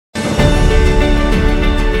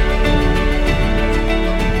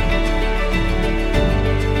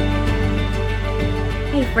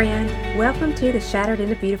Welcome to the Shattered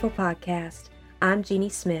into Beautiful podcast. I'm Jeannie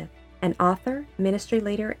Smith, an author, ministry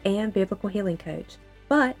leader, and biblical healing coach.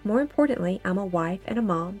 But more importantly, I'm a wife and a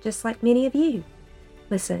mom, just like many of you.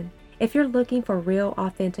 Listen, if you're looking for real,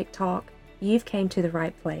 authentic talk, you've came to the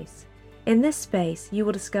right place. In this space, you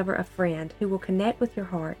will discover a friend who will connect with your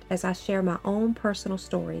heart as I share my own personal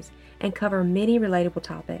stories and cover many relatable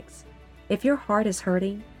topics. If your heart is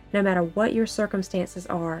hurting, no matter what your circumstances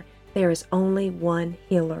are, there is only one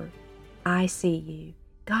healer. I see you.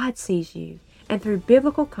 God sees you. And through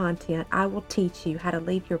biblical content, I will teach you how to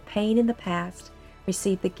leave your pain in the past,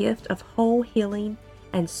 receive the gift of whole healing,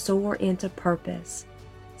 and soar into purpose.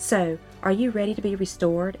 So, are you ready to be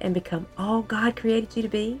restored and become all God created you to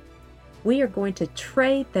be? We are going to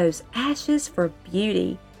trade those ashes for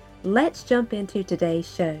beauty. Let's jump into today's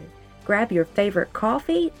show. Grab your favorite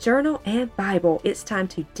coffee, journal, and Bible. It's time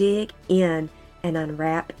to dig in and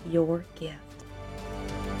unwrap your gift.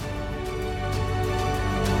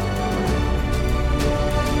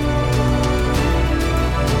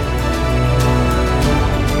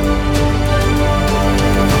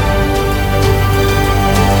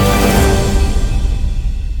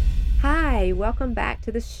 Hi, welcome back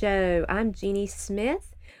to the show. I'm Jeannie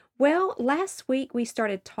Smith. Well, last week we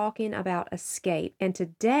started talking about escape, and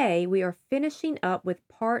today we are finishing up with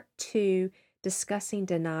part 2, discussing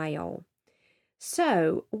denial.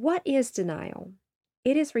 So, what is denial?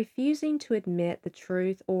 It is refusing to admit the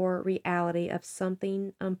truth or reality of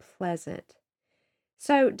something unpleasant.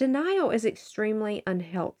 So, denial is extremely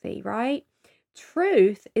unhealthy, right?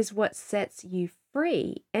 Truth is what sets you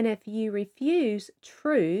free, and if you refuse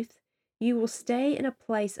truth, you will stay in a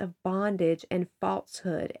place of bondage and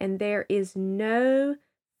falsehood, and there is no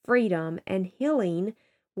freedom and healing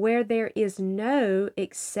where there is no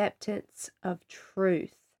acceptance of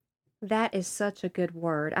truth. That is such a good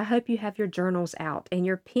word. I hope you have your journals out and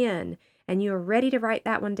your pen and you are ready to write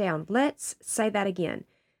that one down. Let's say that again.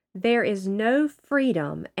 There is no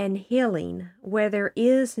freedom and healing where there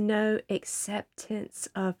is no acceptance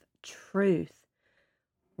of truth.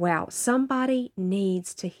 Wow, somebody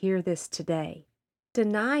needs to hear this today.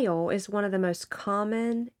 Denial is one of the most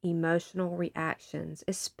common emotional reactions,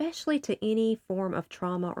 especially to any form of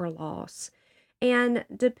trauma or loss. And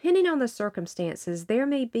depending on the circumstances, there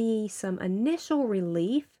may be some initial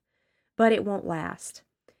relief, but it won't last.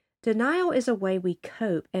 Denial is a way we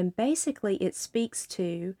cope, and basically it speaks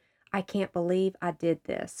to, I can't believe I did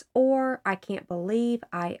this, or I can't believe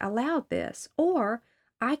I allowed this, or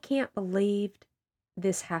I can't believe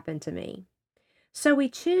this happened to me. So we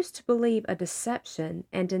choose to believe a deception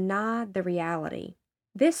and deny the reality.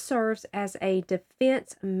 This serves as a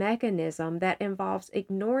defense mechanism that involves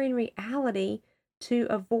ignoring reality to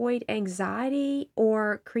avoid anxiety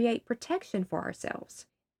or create protection for ourselves.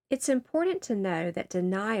 It's important to know that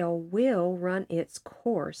denial will run its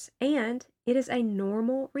course, and it is a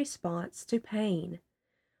normal response to pain.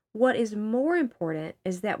 What is more important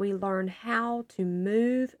is that we learn how to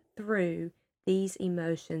move through these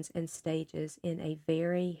emotions and stages in a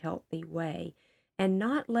very healthy way and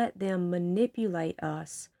not let them manipulate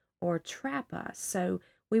us or trap us. So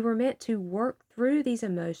we were meant to work through these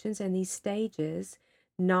emotions and these stages,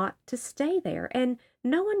 not to stay there. And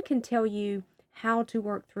no one can tell you how to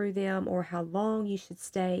work through them or how long you should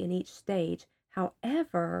stay in each stage.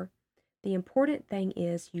 However, the important thing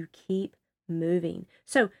is you keep moving.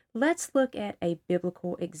 So let's look at a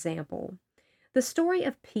biblical example. The story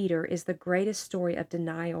of Peter is the greatest story of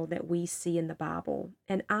denial that we see in the Bible,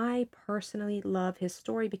 and I personally love his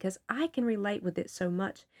story because I can relate with it so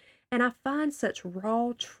much, and I find such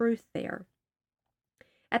raw truth there.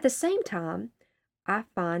 At the same time, I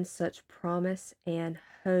find such promise and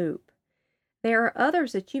hope. There are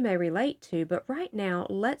others that you may relate to, but right now,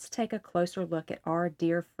 let's take a closer look at our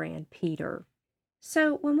dear friend Peter.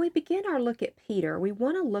 So when we begin our look at Peter, we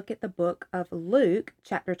want to look at the book of Luke,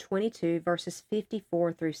 chapter 22, verses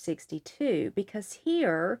 54 through 62, because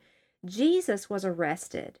here Jesus was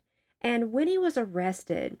arrested. And when he was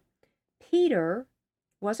arrested, Peter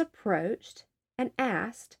was approached and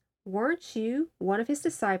asked, weren't you one of his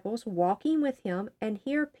disciples walking with him? And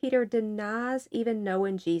here Peter denies even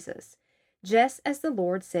knowing Jesus, just as the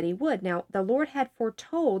Lord said he would. Now, the Lord had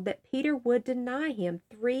foretold that Peter would deny him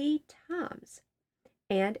 3 times.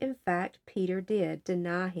 And in fact, Peter did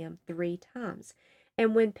deny him 3 times.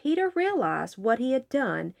 And when Peter realized what he had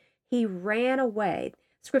done, he ran away.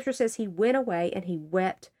 Scripture says he went away and he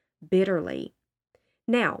wept bitterly.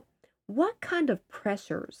 Now, what kind of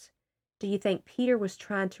pressures do you think Peter was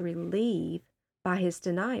trying to relieve by his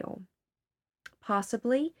denial?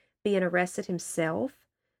 Possibly being arrested himself,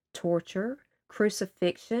 torture,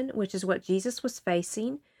 crucifixion, which is what Jesus was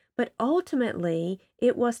facing. but ultimately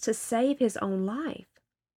it was to save his own life.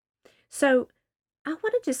 So I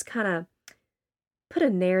want to just kind of put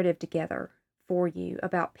a narrative together for you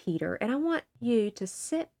about Peter, and I want you to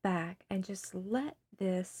sit back and just let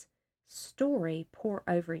this story pour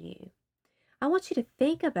over you. I want you to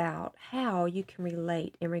think about how you can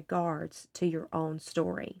relate in regards to your own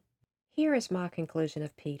story. Here is my conclusion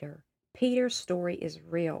of Peter. Peter's story is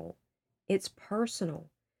real. It's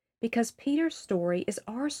personal because Peter's story is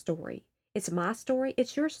our story. It's my story,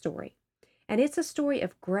 it's your story. And it's a story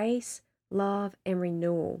of grace, love, and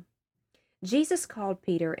renewal. Jesus called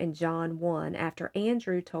Peter in John 1 after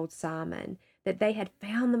Andrew told Simon that they had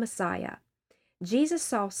found the Messiah. Jesus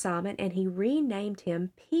saw Simon and he renamed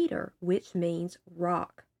him Peter, which means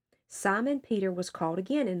rock. Simon Peter was called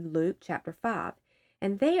again in Luke chapter 5.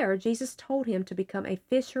 And there Jesus told him to become a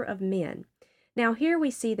fisher of men. Now here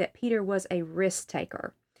we see that Peter was a risk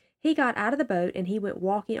taker. He got out of the boat and he went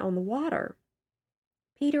walking on the water.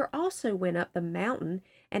 Peter also went up the mountain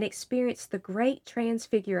and experienced the great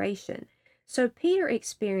transfiguration. So Peter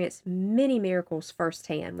experienced many miracles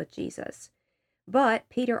firsthand with Jesus. But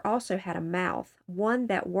Peter also had a mouth, one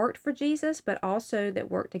that worked for Jesus, but also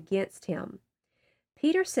that worked against him.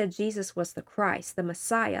 Peter said Jesus was the Christ, the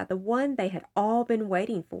Messiah, the one they had all been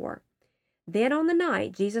waiting for. Then on the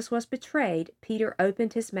night Jesus was betrayed, Peter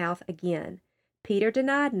opened his mouth again. Peter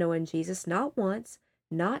denied knowing Jesus not once,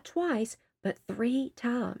 not twice, but 3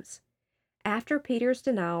 times. After Peter's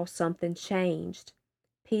denial, something changed.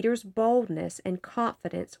 Peter's boldness and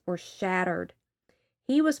confidence were shattered.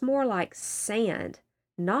 He was more like sand,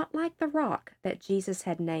 not like the rock that Jesus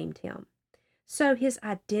had named him. So his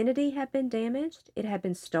identity had been damaged. It had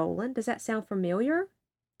been stolen. Does that sound familiar?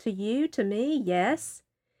 To you, to me, yes.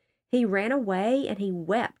 He ran away and he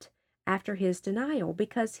wept after his denial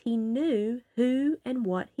because he knew who and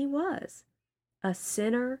what he was. A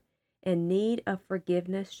sinner in need of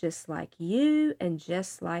forgiveness just like you and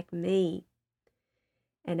just like me.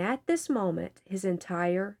 And at this moment, his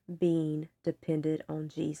entire being depended on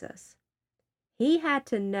Jesus. He had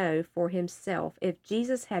to know for himself if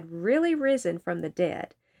Jesus had really risen from the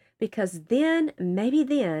dead, because then, maybe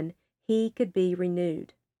then, he could be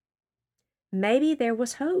renewed. Maybe there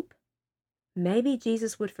was hope. Maybe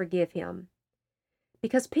Jesus would forgive him.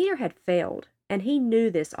 Because Peter had failed, and he knew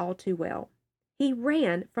this all too well. He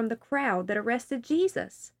ran from the crowd that arrested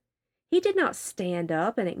Jesus. He did not stand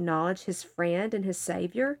up and acknowledge his friend and his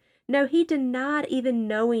Savior. No, he denied even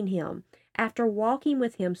knowing him after walking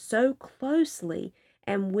with him so closely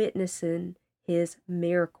and witnessing his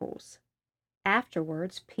miracles.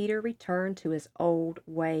 Afterwards, Peter returned to his old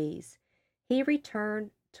ways. He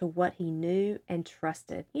returned to what he knew and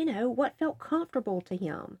trusted, what felt comfortable to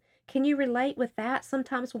him. Can you relate with that?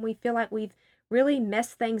 Sometimes when we feel like we've really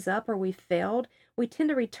messed things up or we've failed, we tend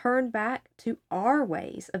to return back to our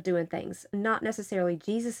ways of doing things, not necessarily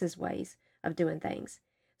Jesus's ways of doing things.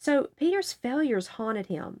 So Peter's failures haunted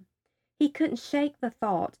him. He couldn't shake the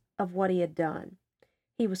thought of what he had done.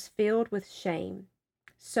 He was filled with shame.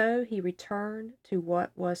 So he returned to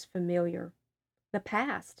what was familiar. The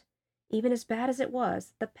past, even as bad as it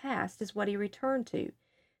was, the past is what he returned to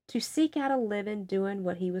seek out a living doing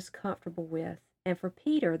what he was comfortable with. And for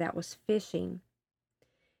Peter, that was fishing.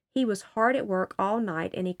 He was hard at work all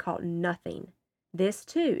night and he caught nothing. This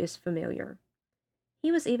too is familiar.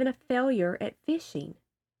 He was even a failure at fishing.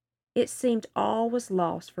 It seemed all was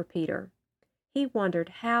lost for Peter. He wondered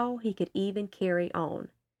how he could even carry on.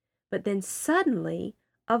 But then suddenly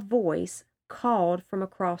a voice called from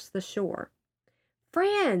across the shore.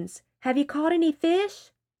 "Friends, have you caught any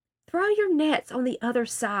fish? Throw your nets on the other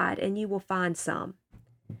side and you will find some."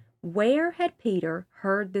 Where had Peter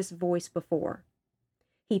heard this voice before?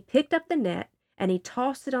 He picked up the net and he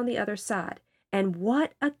tossed it on the other side. And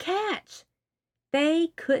what a catch! They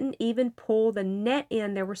couldn't even pull the net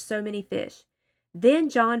in, there were so many fish. Then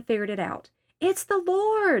John figured it out. "It's the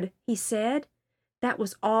Lord," he said. That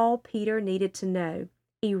was all Peter needed to know.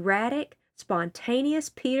 Erratic, spontaneous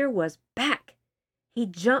Peter was back. He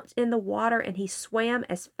jumped in the water and he swam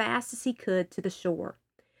as fast as he could to the shore.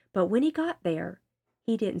 But when he got there,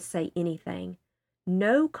 he didn't say anything.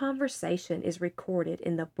 No conversation is recorded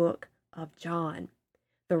in the book of John.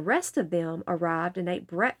 The rest of them arrived and ate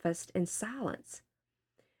breakfast in silence.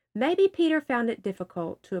 Maybe Peter found it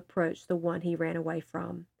difficult to approach the one he ran away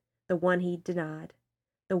from, the one he denied,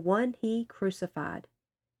 the one he crucified.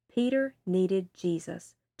 Peter needed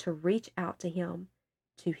Jesus to reach out to him,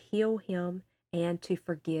 to heal him, and to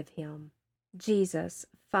forgive him. Jesus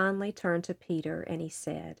finally turned to Peter and he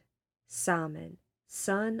said, "Simon,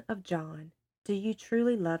 son of John, do you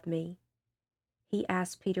truly love me?" He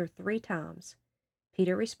asked Peter 3 times.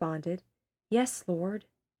 Peter responded, "Yes, Lord,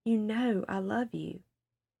 you know I love you."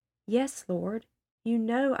 "Yes, Lord, you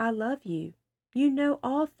know I love you. You know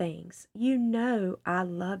all things. You know I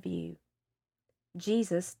love you."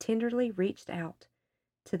 Jesus tenderly reached out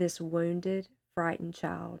to this wounded, frightened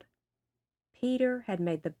child. Peter had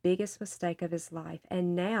made the biggest mistake of his life,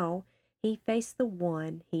 and now he faced the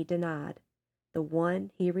one he denied, the one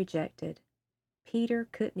he rejected. Peter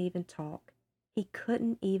couldn't even talk. He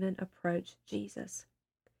couldn't even approach Jesus.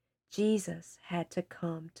 Jesus had to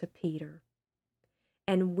come to Peter.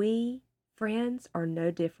 And we, friends, are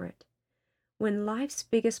no different. When life's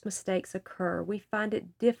biggest mistakes occur, we find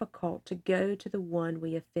it difficult to go to the one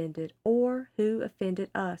we offended or who offended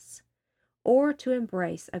us, or to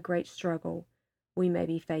embrace a great struggle we may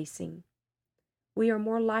be facing. We are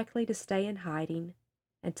more likely to stay in hiding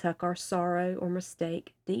and tuck our sorrow or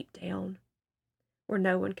mistake deep down where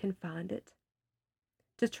no one can find it,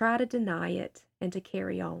 to try to deny it and to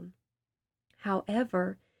carry on.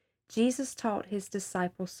 However, Jesus taught his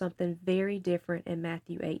disciples something very different in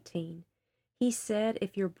Matthew 18. He said,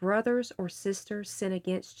 "If your brothers or sisters sin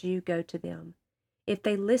against you, go to them. If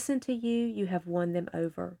they listen to you, you have won them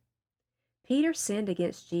over." Peter sinned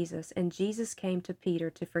against Jesus, and Jesus came to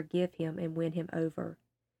Peter to forgive him and win him over.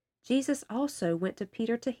 Jesus also went to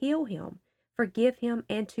Peter to heal him, forgive him,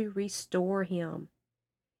 and to restore him.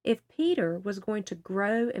 If Peter was going to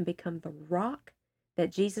grow and become the rock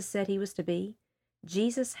that Jesus said he was to be,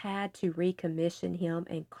 Jesus had to recommission him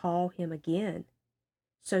and call him again.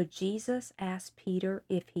 So Jesus asked Peter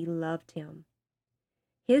if he loved him.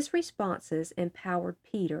 His responses empowered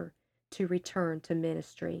Peter to return to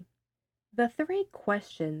ministry. The three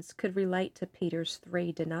questions could relate to Peter's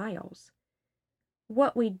three denials.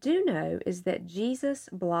 What we do know is that Jesus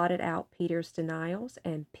blotted out Peter's denials,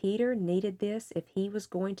 and Peter needed this if he was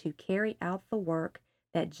going to carry out the work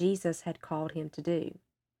that Jesus had called him to do.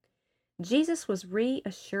 Jesus was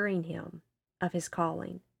reassuring him of his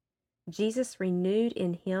calling. Jesus renewed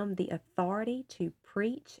in him the authority to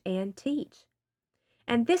preach and teach.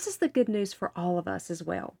 And this is the good news for all of us as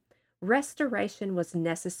well. Restoration was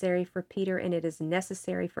necessary for Peter, and it is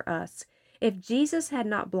necessary for us. If Jesus had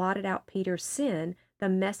not blotted out Peter's sin, the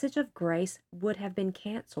message of grace would have been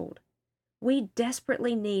canceled. We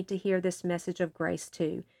desperately need to hear this message of grace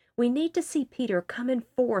too. We need to see Peter coming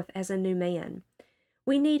forth as a new man.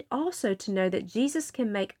 We need also to know that Jesus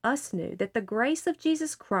can make us new, that the grace of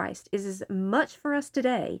Jesus Christ is as much for us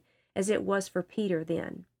today as it was for Peter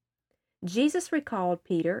then. Jesus recalled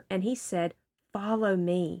Peter and he said, "Follow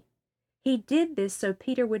me." He did this so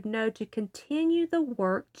Peter would know to continue the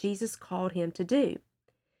work Jesus called him to do.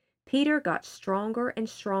 Peter got stronger and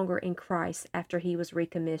stronger in Christ after he was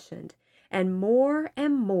recommissioned, and more,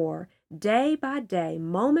 day by day,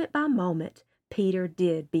 moment by moment, Peter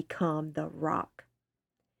did become the rock.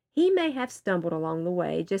 He may have stumbled along the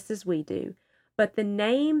way, just as we do, but the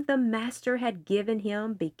name the Master had given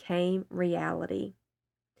him became reality.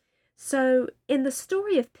 So, in the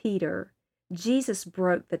story of Peter, Jesus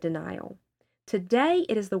broke the denial. Today,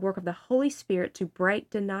 it is the work of the Holy Spirit to break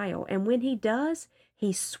denial, and when he does,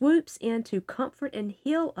 he swoops in to comfort and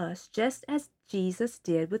heal us just as Jesus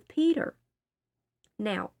did with Peter.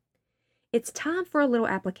 Now, it's time for a little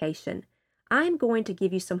application. I'm going to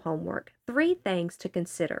give you some homework, 3 things to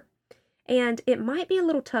consider. And it might be a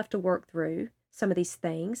little tough to work through some of these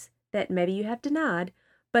things that maybe you have denied,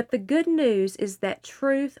 but the good news is that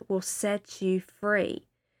truth will set you free.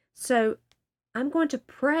 So I'm going to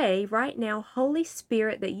pray right now, Holy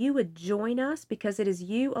Spirit, that you would join us because it is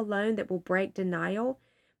you alone that will break denial.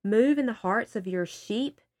 Move in the hearts of your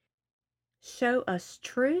sheep. Show us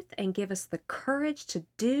truth and give us the courage to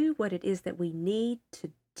do what it is that we need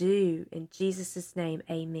to do. In Jesus' name,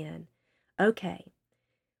 amen. Okay,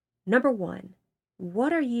 number 1,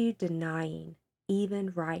 what are you denying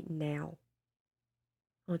even right now?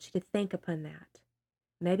 I want you to think upon that.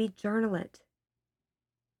 Maybe journal it.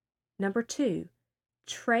 Number 2,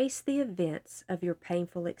 trace the events of your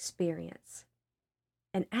painful experience.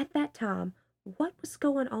 And at that time, what was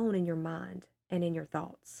going on in your mind and in your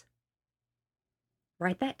thoughts?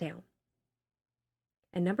 Write that down.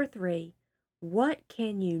 And number 3, what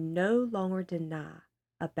can you no longer deny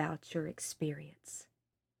about your experience?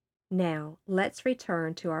 Now, let's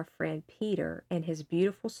return to our friend Peter and his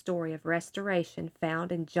beautiful story of restoration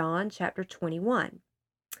found in John chapter 21.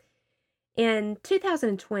 In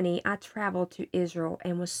 2020, I traveled to Israel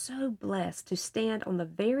and was so blessed to stand on the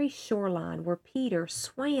very shoreline where Peter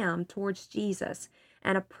swam towards Jesus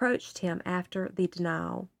and approached him after the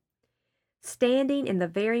denial. Standing in the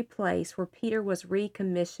very place where Peter was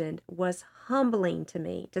recommissioned was humbling to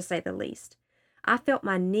me, to say the least. I felt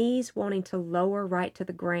my knees wanting to lower right to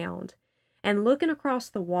the ground. And looking across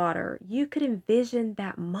the water, you could envision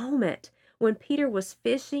that moment when Peter was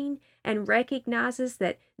fishing and recognizes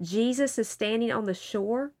that Jesus is standing on the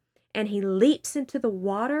shore, and he leaps into the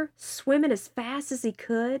water, swimming as fast as he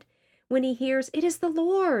could, when he hears, "It is the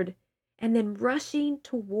Lord," and then rushing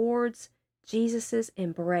towards Jesus'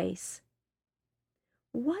 embrace.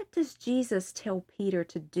 What does Jesus tell Peter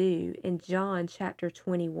to do in John chapter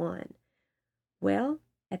 21? Well,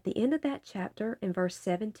 at the end of that chapter, in verse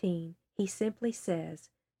 17, he simply says,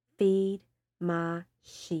 "Feed my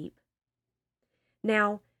sheep."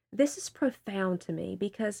 Now, this is profound to me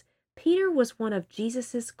because Peter was one of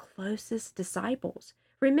Jesus' closest disciples.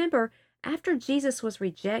 Remember, after Jesus was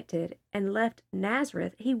rejected and left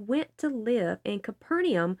Nazareth, he went to live in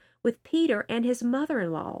Capernaum with Peter and his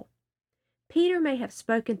mother-in-law. Peter may have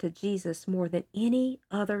spoken to Jesus more than any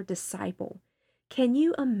other disciple. Can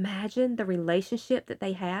you imagine the relationship that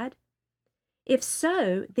they had? If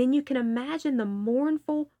so, then you can imagine the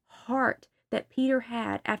mournful heart that Peter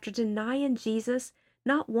had after denying Jesus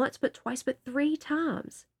not once but twice but three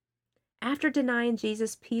times. After denying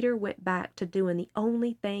Jesus, Peter went back to doing the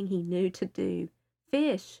only thing he knew to do,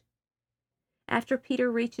 fish. After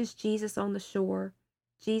Peter reaches Jesus on the shore,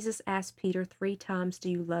 Jesus asks Peter 3 times,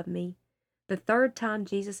 "Do you love me?" The third time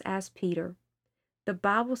Jesus asked Peter, the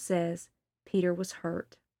Bible says Peter was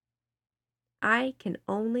hurt. I can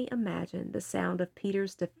only imagine the sound of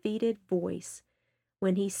Peter's defeated voice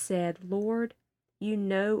when he said, "Lord, you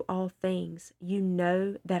know all things. You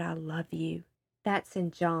know that I love you." That's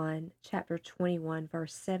in John chapter 21,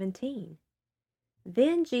 verse 17.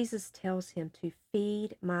 Then Jesus tells him to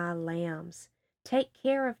feed my lambs, take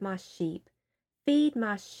care of my sheep, feed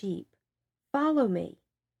my sheep, follow me.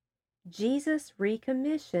 Jesus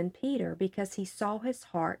recommissioned Peter because he saw his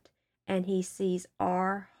heart and he sees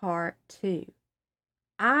our heart too.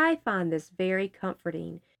 I find this very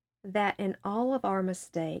comforting that in all of our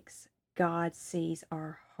mistakes, God sees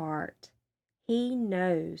our heart. He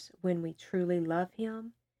knows when we truly love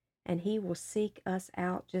Him, and He will seek us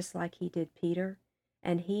out just like He did Peter,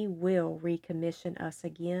 and He will recommission us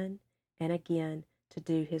again and again to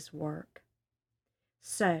do His work.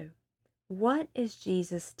 So, what is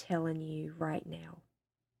Jesus telling you right now?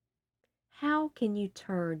 How can you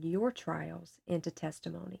turn your trials into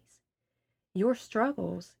testimonies? Your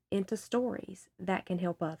struggles into stories that can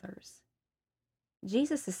help others?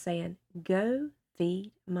 Jesus is saying, "Go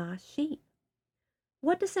feed my sheep."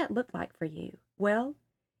 What does that look like for you? Well,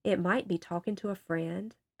 it might be talking to a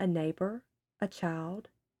friend, a neighbor, a child,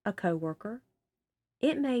 a coworker.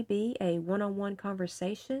 It may be a one-on-one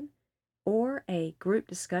conversation or a group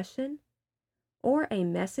discussion or a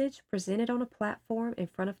message presented on a platform in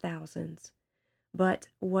front of thousands. But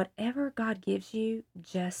whatever God gives you,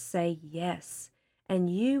 just say yes, and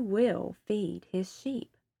you will feed His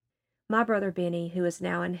sheep. My brother Benny, who is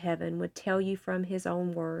now in heaven, would tell you from his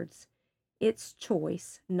own words, it's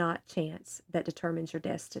choice, not chance, that determines your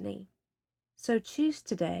destiny. So choose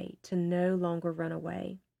today to no longer run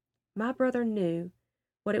away. My brother knew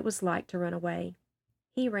what it was like to run away.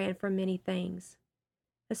 He ran from many things.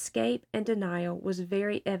 Escape and denial was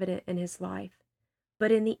very evident in his life.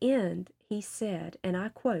 But in the end, he said, and I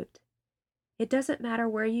quote, "It doesn't matter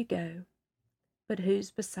where you go, but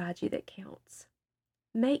who's beside you that counts."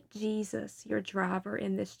 Make Jesus your driver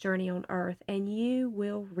in this journey on earth, and you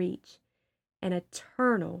will reach an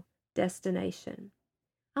eternal destination.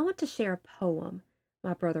 I want to share a poem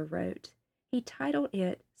my brother wrote. He titled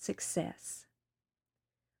it Success.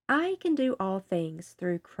 I can do all things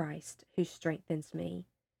through Christ who strengthens me.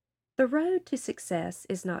 The road to success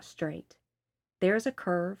is not straight. There is a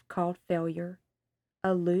curve called failure,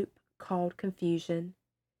 a loop called confusion,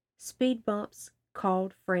 speed bumps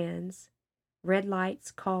called friends, red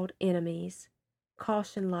lights called enemies,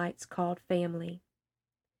 caution lights called family.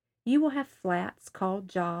 You will have flats called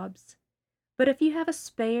jobs, but if you have a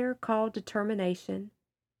spare called determination,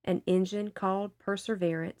 an engine called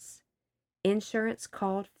perseverance, insurance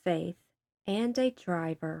called faith, and a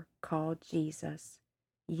driver called Jesus,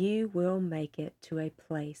 you will make it to a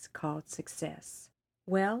place called success.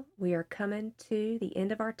 Well, we are coming to the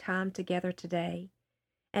end of our time together today.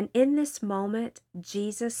 And in this moment,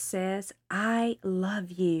 Jesus says, "I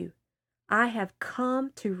love you. I have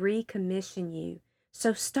come to recommission you.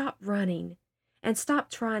 So stop running and stop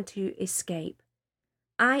trying to escape.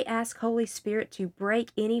 I ask Holy Spirit to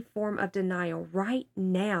break any form of denial right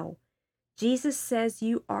now. Jesus says,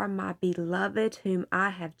 you are my beloved whom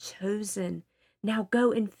I have chosen. Now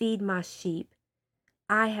go and feed my sheep.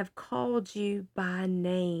 I have called you by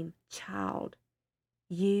name, child.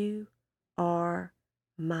 You are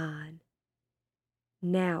mine."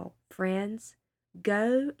 Now, friends,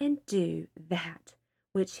 go and do that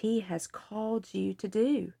which He has called you to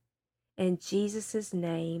do. In Jesus'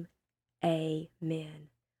 name, amen.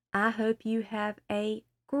 I hope you have a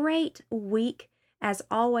great week. As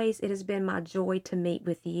always, it has been my joy to meet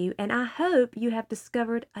with you, and I hope you have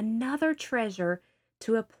discovered another treasure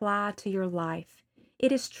to apply to your life.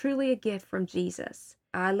 It is truly a gift from Jesus.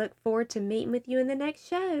 I look forward to meeting with you in the next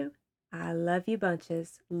show. I love you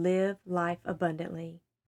bunches. Live life abundantly.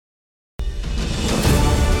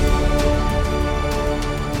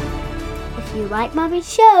 If you like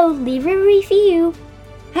Mommy's show, leave a review.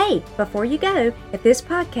 Hey, before you go, if this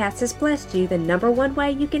podcast has blessed you, the number one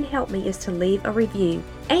way you can help me is to leave a review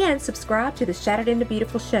and subscribe to the Shattered into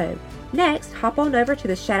Beautiful show. Next, hop on over to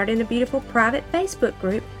the Shattered into Beautiful private Facebook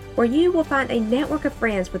group where you will find a network of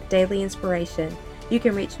friends with daily inspiration. You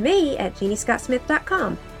can reach me at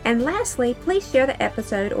jeanniescottsmith.com. And lastly, please share the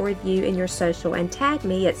episode or review in your social and tag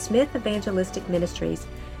me at Smith Evangelistic Ministries.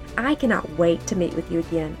 I cannot wait to meet with you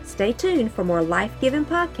again. Stay tuned for more life-giving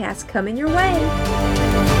podcasts coming your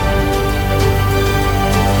way.